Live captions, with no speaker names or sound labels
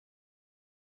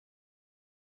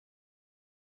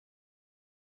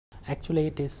Actually,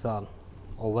 it is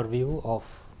overview of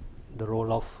the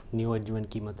role of neoadjuvant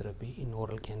chemotherapy in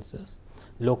oral cancers,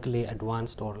 locally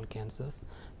advanced oral cancers,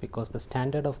 because the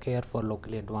standard of care for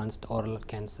locally advanced oral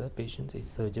cancer patients is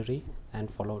surgery and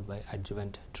followed by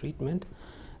adjuvant treatment.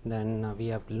 Then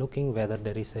we are looking whether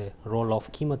there is a role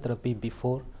of chemotherapy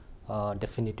before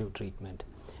definitive treatment.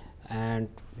 And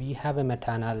we have a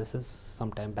meta-analysis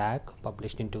sometime back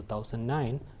published in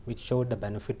 2009 which showed the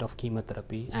benefit of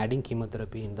chemotherapy, adding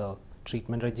chemotherapy in the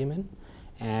treatment regimen,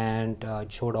 and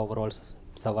it showed overall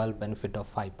survival benefit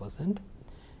of 5%.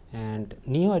 And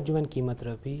neoadjuvant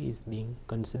chemotherapy is being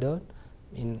considered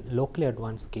in locally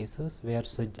advanced cases where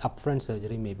upfront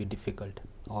surgery may be difficult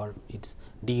or it's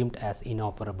deemed as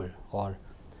inoperable or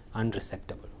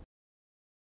unresectable.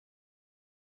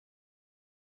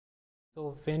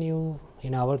 So when you,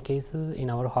 in our cases, in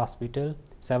our hospital,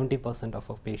 70% of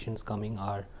our patients coming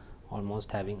are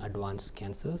almost having advanced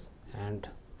cancers, and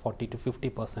 40 to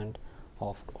 50%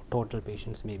 of total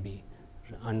patients may be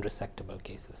unresectable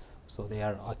cases. So they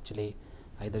are actually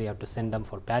either you have to send them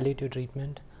for palliative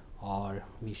treatment, or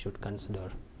we should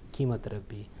consider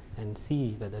chemotherapy and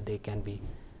see whether they can be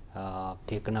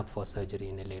taken up for surgery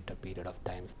in a later period of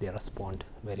time if they respond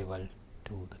very well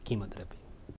to the chemotherapy.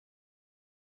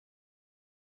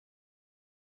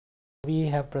 We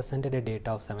have presented a data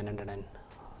of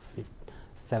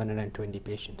 720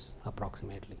 patients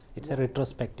approximately. It's a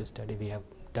retrospective study. We have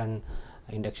done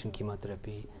induction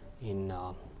chemotherapy in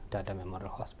Tata Memorial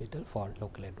Hospital for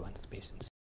locally advanced patients.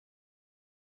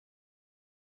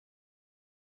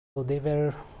 So they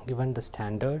were given the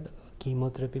standard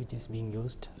chemotherapy which is being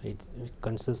used. It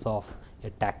consists of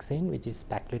a taxane, which is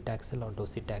paclitaxel or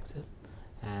docetaxel,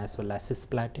 as well as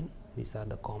cisplatin. These are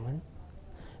the common.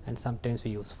 And sometimes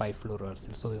we use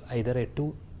 5-fluorouracil. So either a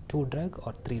two drug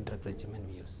or 3 drug regimen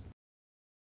we use.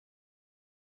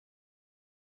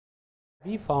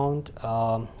 We found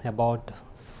about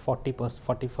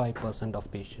 45%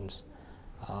 of patients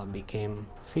became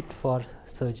fit for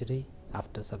surgery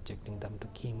after subjecting them to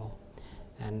chemo,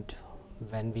 and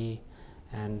then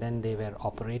they were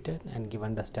operated and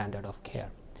given the standard of care.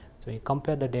 So we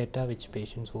compare the data which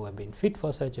patients who have been fit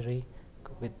for surgery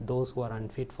with those who are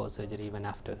unfit for surgery even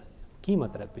after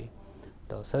chemotherapy.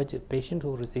 The patient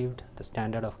who received the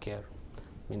standard of care,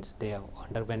 means they have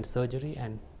underwent surgery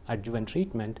and adjuvant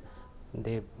treatment,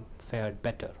 they fared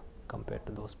better compared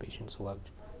to those patients who have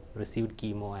received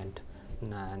chemo and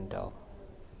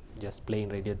just plain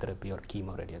radiotherapy or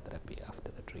chemoradiotherapy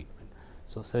after the treatment.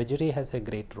 So surgery has a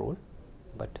great role,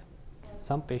 but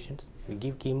some patients, we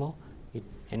give chemo, it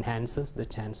enhances the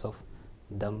chance of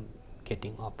them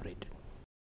getting operated.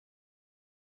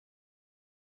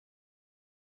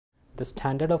 The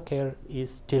standard of care is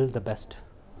still the best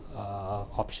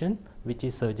option, which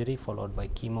is surgery followed by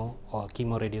chemo or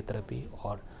chemoradiotherapy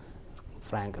or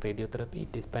frank radiotherapy.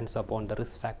 It depends upon the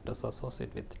risk factors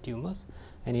associated with tumors.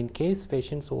 And in case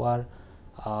patients who are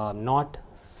not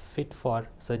fit for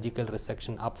surgical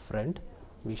resection upfront,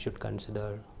 we should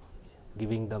consider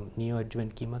giving them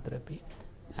neoadjuvant chemotherapy.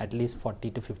 At least 40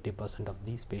 to 50% of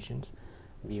these patients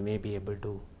we may be able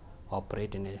to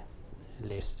operate in a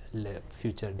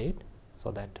future date, so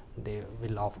that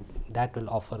will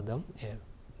offer them a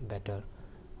better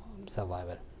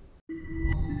survival.